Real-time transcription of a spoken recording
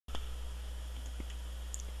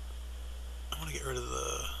to get rid of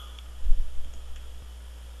the...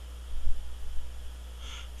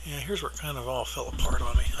 Yeah, here's where it kind of all fell apart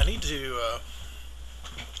on me. I need to...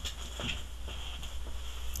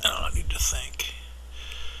 I don't know, I need to think.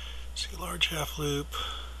 See, large half loop.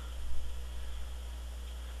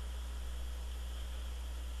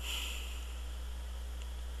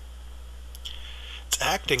 It's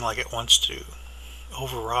acting like it wants to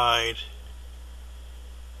override.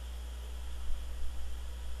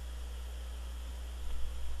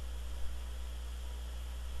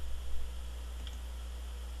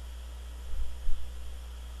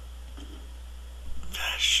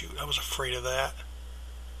 Ah, shoot, I was afraid of that.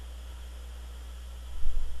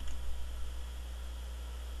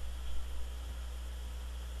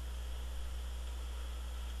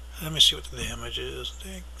 Let me see what the damage is.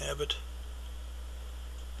 Dang nabbit.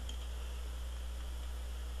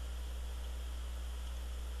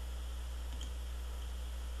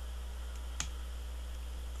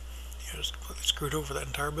 Yeah, just completely screwed over that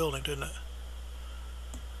entire building, didn't it?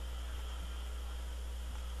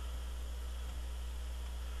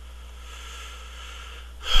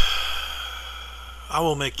 I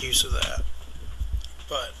will make use of that,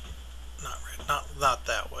 but not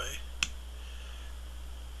that way.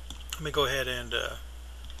 Let me go ahead and get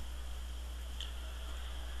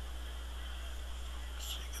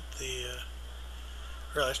the.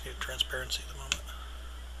 Really, I just need transparency at the moment.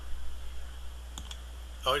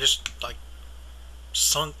 Oh, it just like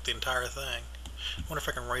sunk the entire thing. I wonder if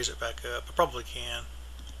I can raise it back up. I probably can.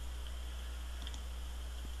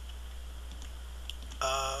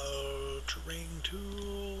 Terrain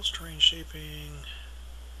tools, terrain shaping,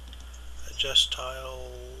 adjust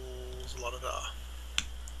tiles, la da da.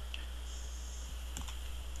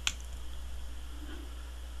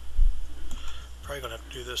 Probably gonna have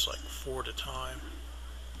to do this like 4 at a time.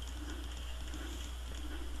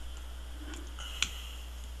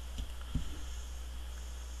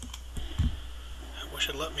 I wish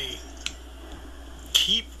it'd let me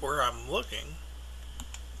keep where I'm looking.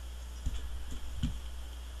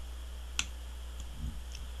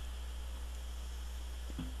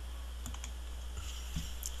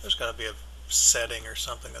 There's got to be a setting or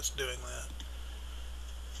something that's doing that.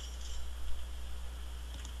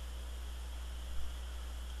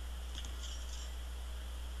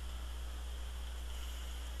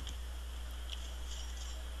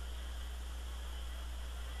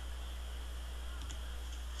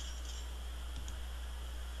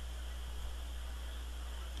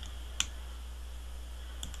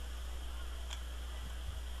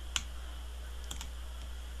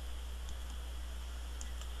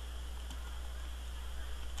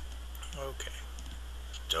 Okay.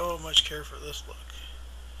 Don't much care for this look.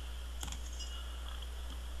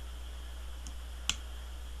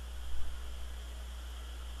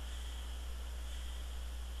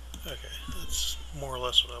 Okay, that's more or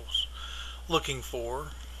less what I was looking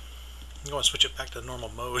for. I'm going to switch it back to normal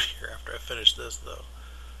mode here after I finish this, though.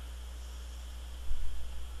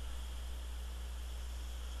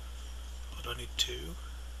 Oh, do I need 2?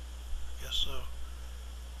 I guess so.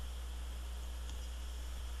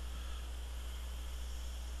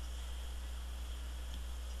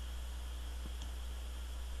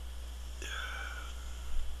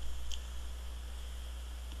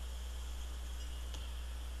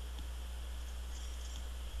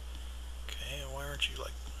 You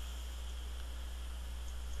like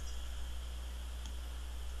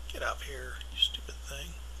get out here, you stupid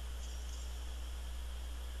thing.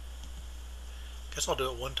 Guess I'll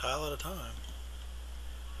do it one tile at a time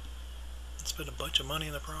and spend a bunch of money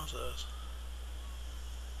in the process.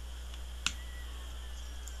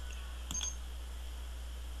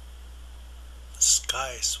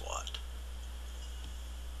 Sky SWAT.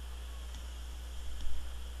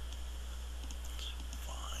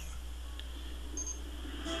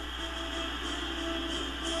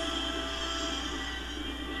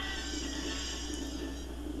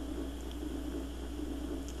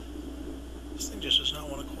 This thing just does not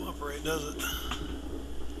want to cooperate, does it?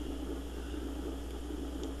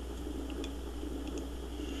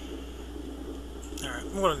 Alright,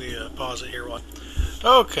 I'm going to pause it here one.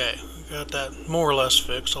 Okay, got that more or less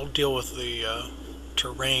fixed. I'll deal with the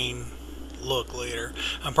terrain look later.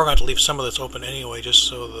 I'm probably going to have to leave some of this open anyway just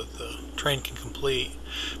so that the train can complete.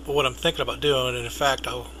 But what I'm thinking about doing, and in fact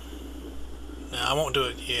I won't do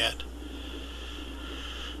it yet.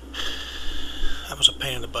 That was a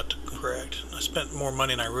pain in the butt to correct. I spent more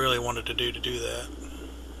money than I really wanted to do that.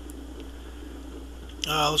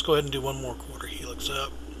 Let's go ahead and do one more quarter helix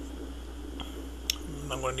up.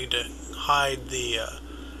 I'm going to need to hide the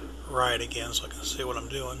ride again so I can see what I'm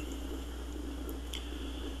doing.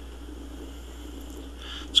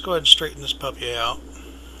 Let's go ahead and straighten this puppy out.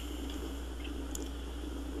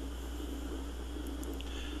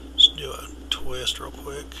 Let's do a twist real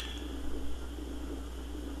quick.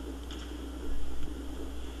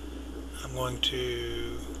 I'm going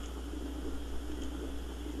to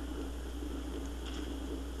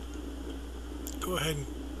go ahead and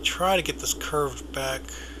try to get this curved back.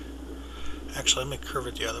 Actually, let me curve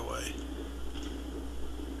it the other way.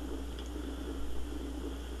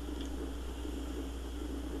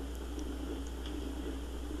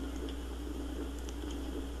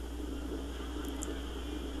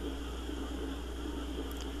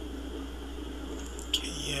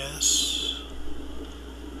 Okay, yes.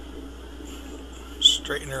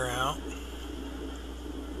 Straighten her out.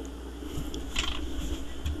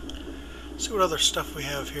 See what other stuff we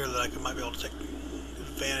have here that I might be able to take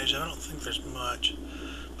advantage of. I don't think there's much.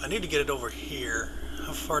 I need to get it over here.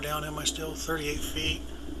 How far down am I still? 38 feet.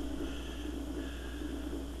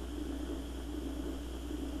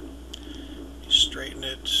 Straighten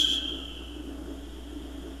it.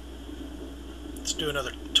 Let's do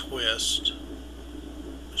another twist.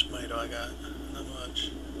 How much money do I got? Not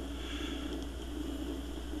much.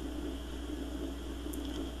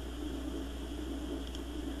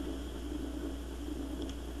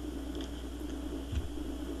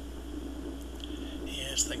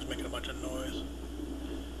 This thing's making a bunch of noise.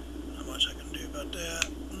 Not much I can do about that.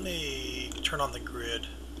 Let me turn on the grid.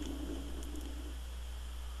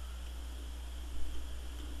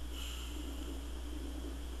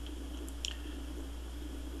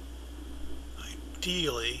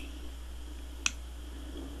 Ideally,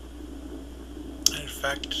 and in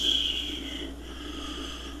fact,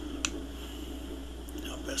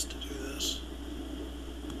 how best to do this?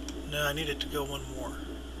 No, I need it to go one more.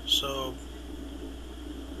 So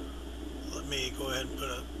let me go ahead and put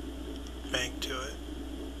a bank to it,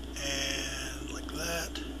 and like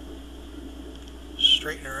that.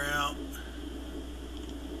 Straighten her out.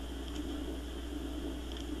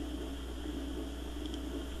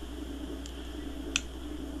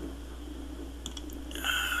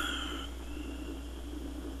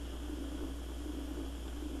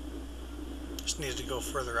 Just needs to go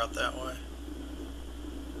further out that way.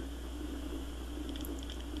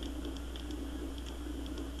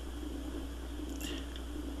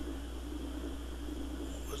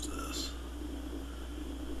 What was this?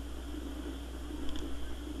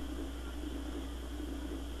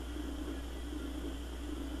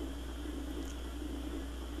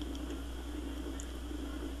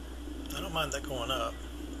 I don't mind that going up.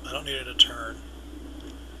 I don't need it to turn.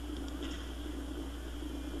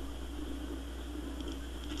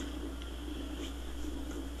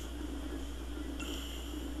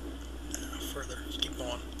 Further. Let's keep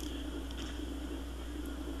going.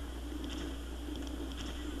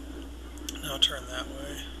 Now turn that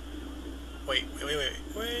way. Wait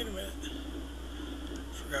a minute.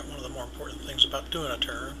 Forgot one of the more important things about doing a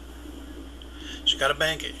turn. So you gotta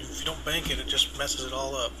bank it. If you don't bank it, it just messes it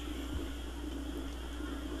all up.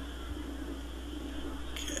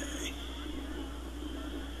 Okay.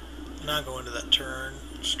 Now go into that turn,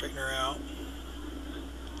 straighten her out.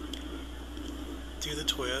 Do the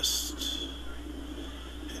twist.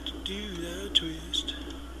 Do the twist.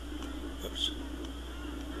 Whoops.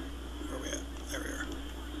 Where are we at? There we are.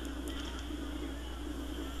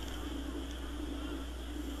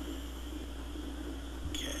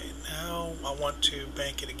 Okay, now I want to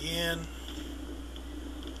bank it again.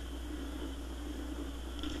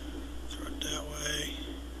 Throw it that way.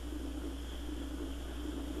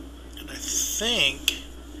 And I think,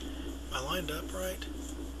 am I lined up right?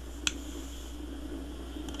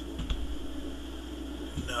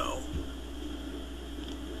 No.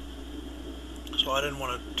 So I didn't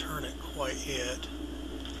want to turn it quite yet.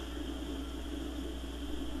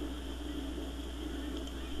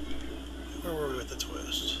 Where were we with the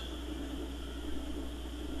twist?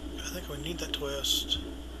 I think we need that twist.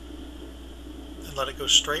 And let it go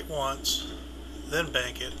straight once, then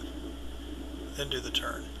bank it, then do the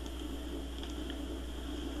turn.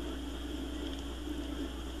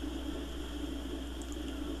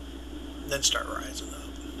 Then start rising up.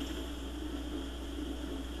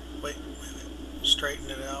 Wait. Straighten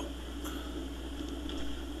it out.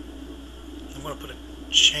 I'm going to put a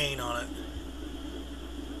chain on it.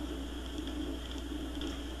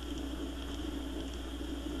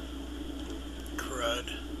 Crud.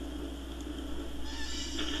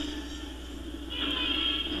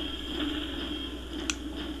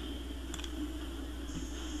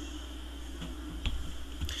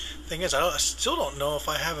 Thing is, I still don't know if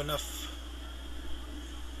I have enough.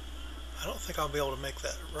 I don't think I'll be able to make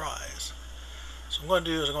that rise. So what I'm going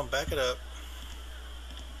to do is I'm going to back it up.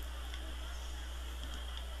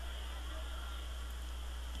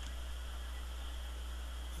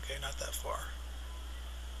 far.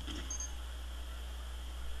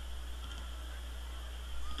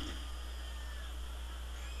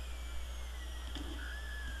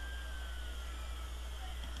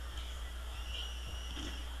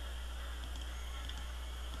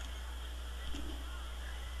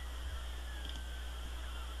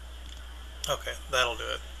 Okay, that'll do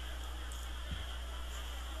it.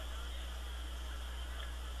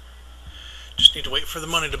 Just need to wait for the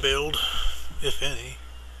money to build, if any.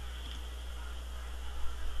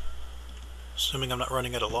 Assuming I'm not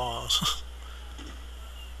running at a loss.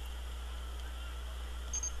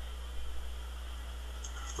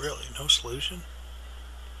 Really, no solution?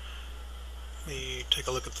 Let me take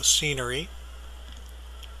a look at the scenery.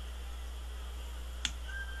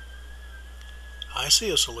 I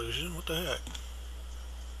see a solution. What the heck?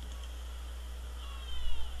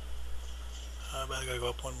 I bet I gotta go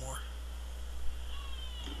up one more.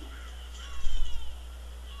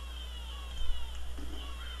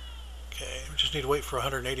 Okay, we just need to wait for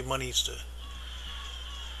 180 monies to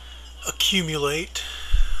accumulate.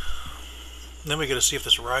 And then we gotta see if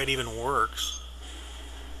this ride even works.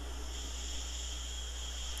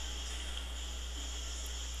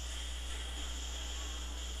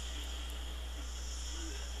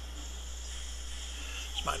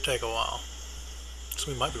 This might take a while.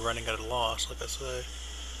 So we might be running at a loss, like I say.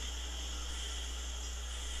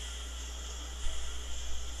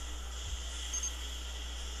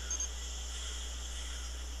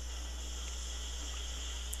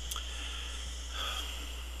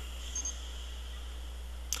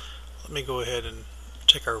 Let me go ahead and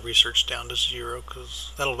take our research down to 0,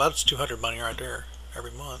 because that's 200 money right there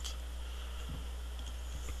every month.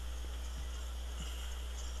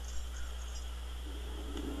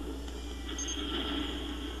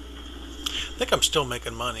 I think I'm still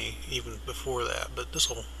making money even before that, but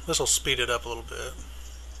this'll speed it up a little bit.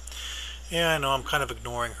 Yeah, I know I'm kind of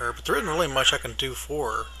ignoring her, but there isn't really much I can do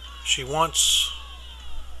for her. She wants,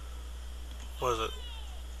 what is it,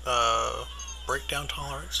 breakdown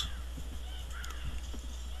tolerance?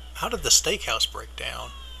 How did the steakhouse break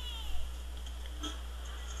down?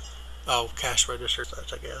 Oh, cash register,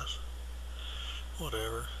 I guess.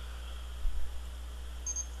 Whatever.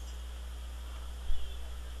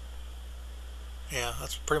 Yeah,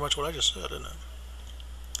 that's pretty much what I just said, isn't it?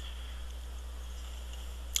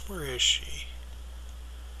 Where is she?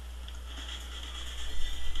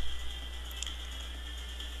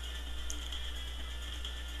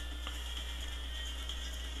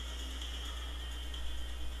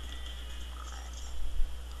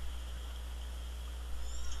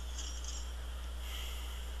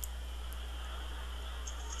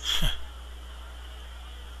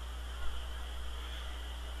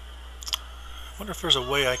 I wonder if there's a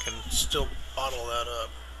way I can still bottle that up.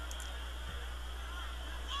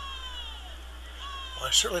 Well, I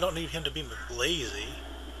certainly don't need him to be lazy.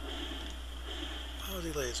 How is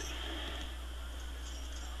he lazy?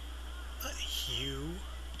 Not you.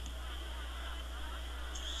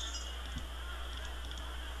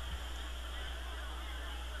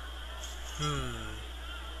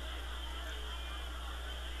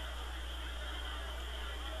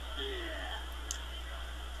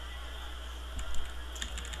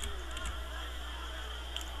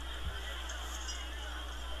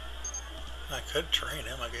 I could train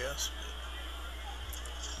him, I guess.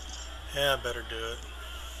 Yeah, I better do it.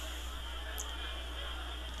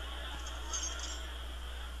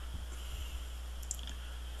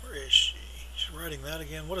 Where is she? She's riding that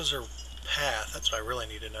again? What is her path? That's what I really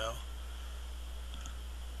need to know.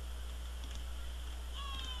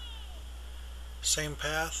 Same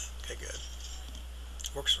path? Okay, good.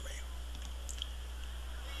 Works for me.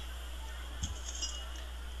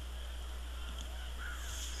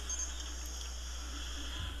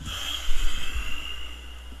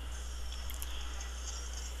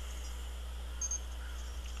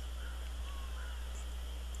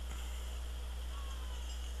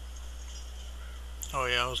 Oh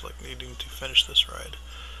yeah, I was like needing to finish this ride.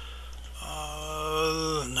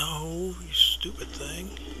 No, you stupid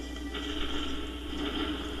thing.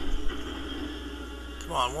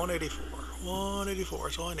 Come on, 184. 184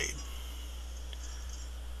 is all I need.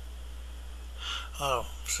 Oh,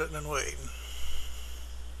 sitting and waiting.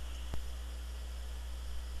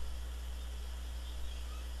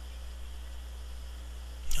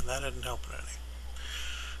 And that isn't helping any.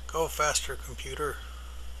 Go faster, computer.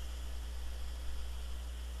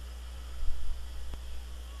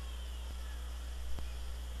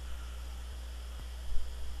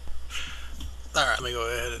 Alright, let me go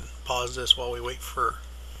ahead and pause this while we wait for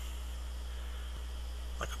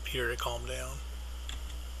my computer to calm down.